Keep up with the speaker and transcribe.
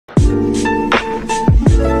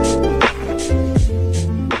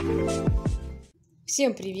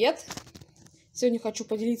Всем привет! Сегодня хочу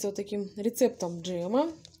поделиться вот таким рецептом джема.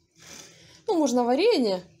 Ну, можно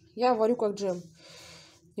варенье, я варю как джем.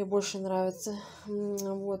 Мне больше нравится.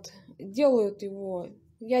 Вот. Делают его,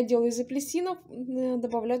 я делаю из апельсинов,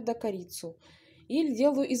 добавляю туда корицу. Или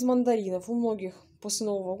делаю из мандаринов. У многих после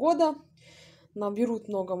Нового года наберут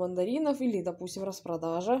много мандаринов. Или, допустим,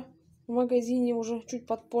 распродажа в магазине уже чуть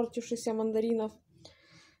подпортившихся мандаринов.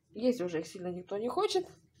 Если уже их сильно никто не хочет,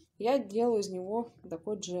 я делаю из него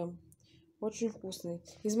такой джем. Очень вкусный.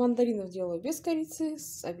 Из мандаринов делаю без корицы,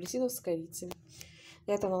 с апельсинов с корицей.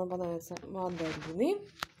 Для этого нам понадобятся мандарины.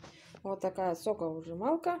 Вот такая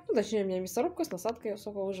соковыжималка. Ну, точнее, у меня мясорубка с насадкой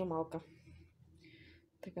соковыжималка.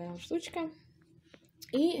 Такая вот штучка.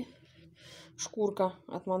 И шкурка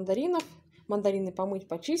от мандаринов. Мандарины помыть,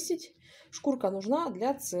 почистить. Шкурка нужна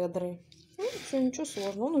для цедры. Ну, все, ничего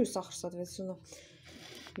сложного. Ну и сахар, соответственно.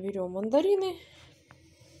 Берем мандарины.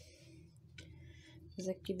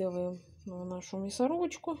 Закидываем в нашу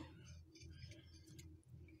мясорубочку.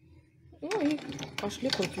 Ну и пошли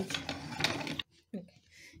крутить.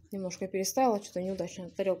 Немножко переставила, что-то неудачно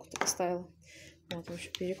тарелку-то поставила. Вот, в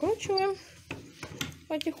общем, перекручиваем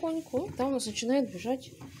потихоньку. И там у нас начинает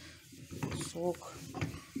бежать сок.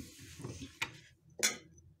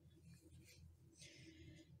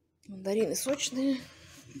 Мандарины сочные.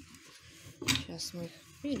 Сейчас мы их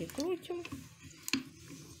перекрутим.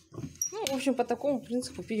 Ну, в общем, по такому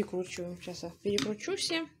принципу перекручиваем. Сейчас я перекручу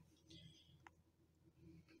все.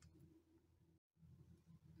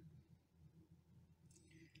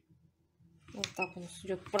 Вот так у нас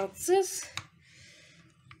идет процесс.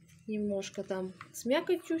 Немножко там с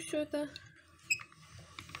мякотью все это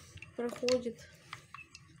проходит.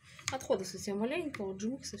 Отхода совсем маленько. Вот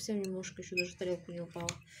джемик совсем немножко, еще даже в тарелку не упала.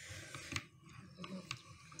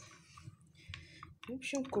 В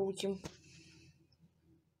общем, крутим.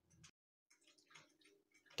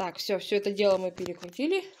 Так, все это дело мы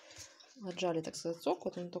перекрутили. Отжали, так сказать, сок.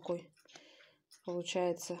 Вот он такой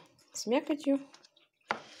получается с мякотью.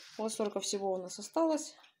 Вот столько всего у нас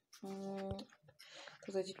осталось. Вот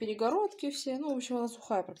эти перегородки все. Ну, в общем, она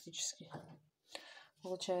сухая практически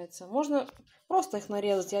получается. Можно просто их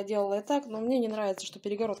нарезать. Я делала и так, но мне не нравится, что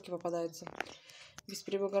перегородки попадаются. Без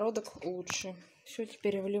перегородок лучше. Все,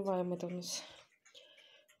 теперь выливаем это у нас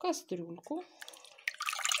в кастрюльку.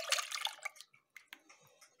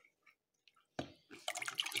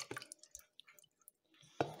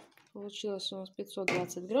 Получилось у нас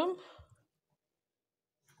 520 грамм.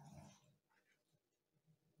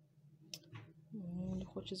 Не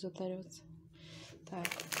хочет затариваться. Так.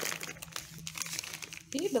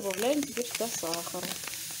 И добавляем теперь сюда сахар.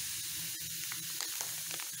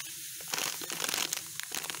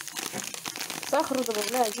 Сахару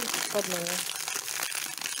добавляю 1 к 1.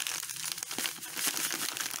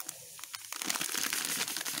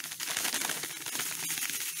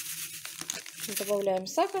 Добавляем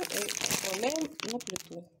сахар и отправляем на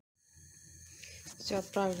плиту. Все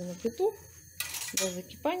отправили на плиту до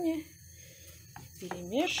закипания.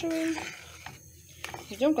 Перемешиваем.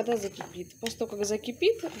 Ждем, когда закипит. После того, как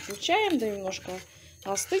закипит, включаем, даем немножко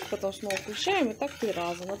остыть, потом снова включаем. И так 3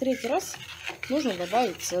 раза. На 3-й раз нужно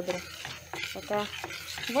добавить цедру. Пока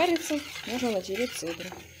варится, нужно натереть цедру.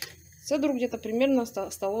 Цедру где-то примерно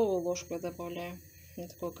столовую ложку я добавляю. На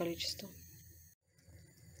такое количество.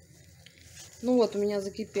 Ну вот, у меня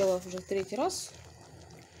закипело уже 3-й раз.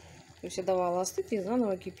 То есть я давала остыть и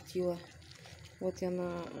заново кипятила. Вот я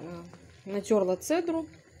натерла цедру.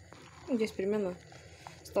 Здесь примерно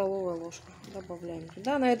столовая ложка. Добавляем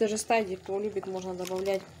туда. На этой же стадии, кто любит, можно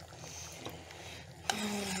добавлять.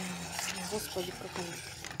 Господи, как она.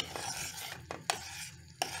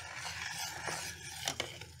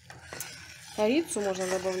 Корицу можно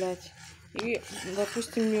добавлять. И,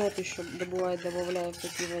 допустим, мед еще бывает, добавляю в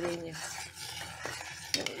такие варенья.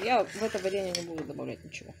 Я в это варенье не буду добавлять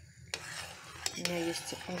ничего. У меня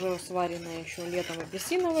есть уже сваренное еще летом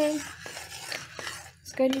апельсиновое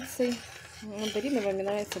с корицей. Мандариновое мне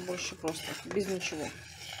нравится больше просто, без ничего.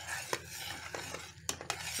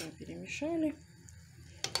 Все перемешали.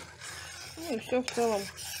 Ну и все в целом.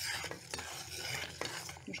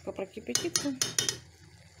 Немножко прокипятится.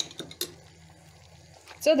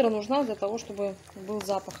 Цедра нужна для того, чтобы был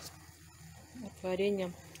запах от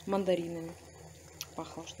варенья мандаринами.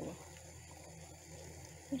 Пахло, чтобы.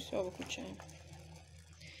 Ну все, выключаем.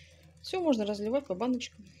 Все можно разливать по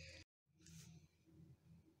баночкам.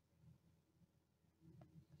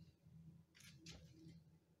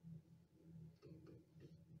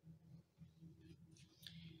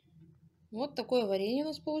 Вот такое варенье у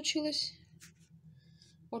нас получилось.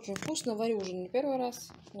 Очень вкусно, варю уже не первый раз.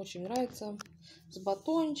 Очень нравится. С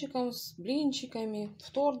батончиком, с блинчиками,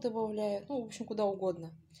 в торт добавляю. Ну, в общем, куда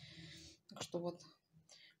угодно. Так что вот,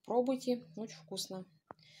 пробуйте, очень вкусно.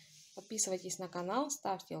 Подписывайтесь на канал,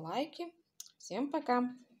 ставьте лайки. Всем пока!